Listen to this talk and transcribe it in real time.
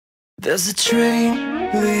There's a train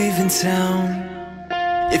leaving town.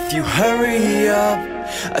 If you hurry up,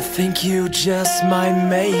 I think you just might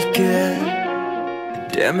make it.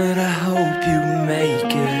 Damn it, I hope you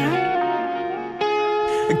make it.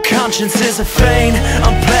 Conscience is a faint,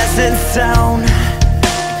 unpleasant sound.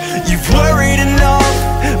 You've worried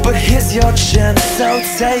enough, but here's your chance, so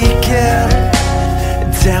take it.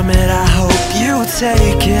 Damn it, I hope you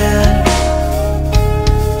take it.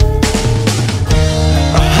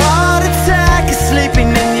 A heart attack is sleeping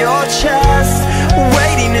in your chest,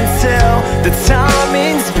 waiting until the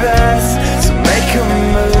timing's best. So make a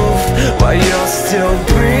move while you're still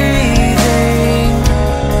breathing.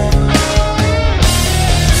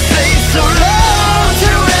 Say so long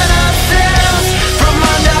to innocence from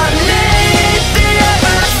underneath the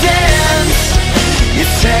evidence. You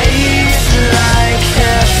taste like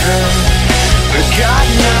heaven, but God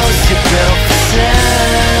knows you're built for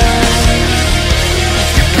sin.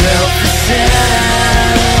 You're built for sin.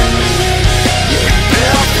 You're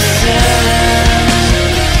built for sin.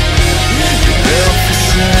 You're built for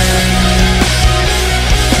sin.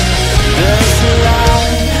 There's a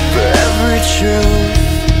lie for every truth.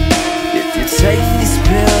 If you take these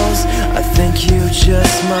pills, I think you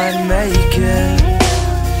just might make it.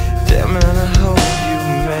 Damn it, I hope you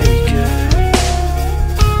make it.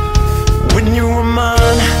 When you were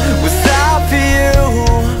mine, was out for you.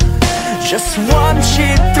 Just one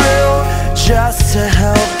cheap thrill, just to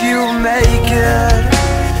help you make it.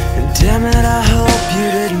 And damn it, I hope you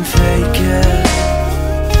didn't fake it.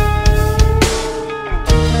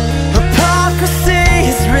 Hypocrisy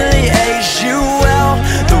has really aged you